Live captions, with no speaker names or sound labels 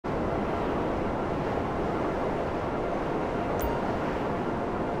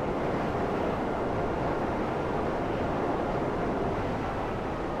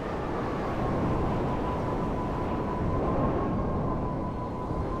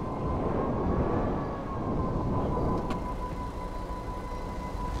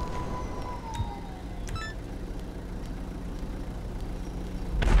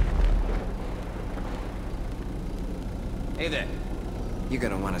Hey there. You're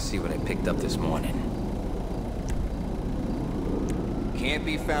gonna want to see what I picked up this morning. Can't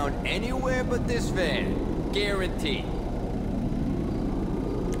be found anywhere but this van. Guaranteed.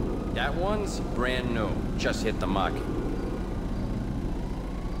 That one's brand new. Just hit the market.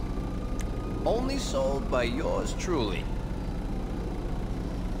 Only sold by yours truly.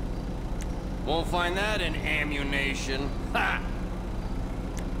 Won't find that in ammunition. Ha!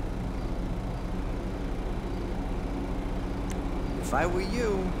 If I were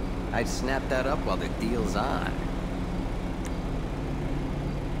you, I'd snap that up while the deal's on.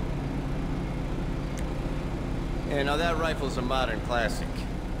 Yeah, now that rifle's a modern classic.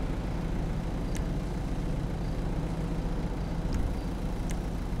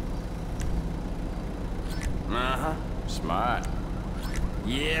 Uh-huh. Smart.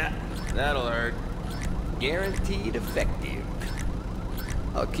 Yeah, that'll hurt. Guaranteed effective.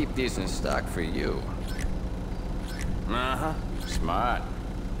 I'll keep these in stock for you. Uh-huh. Smart.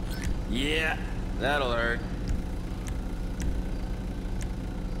 Yeah, that'll hurt.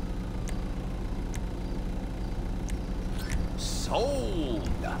 Sold!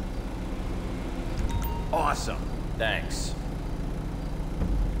 Awesome. Thanks.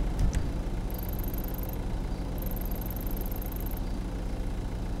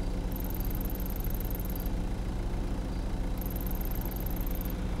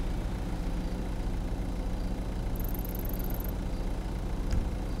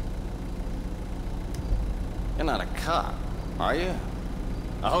 You're not a cop, are you?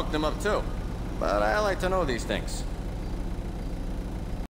 I hooked him up too, but I like to know these things.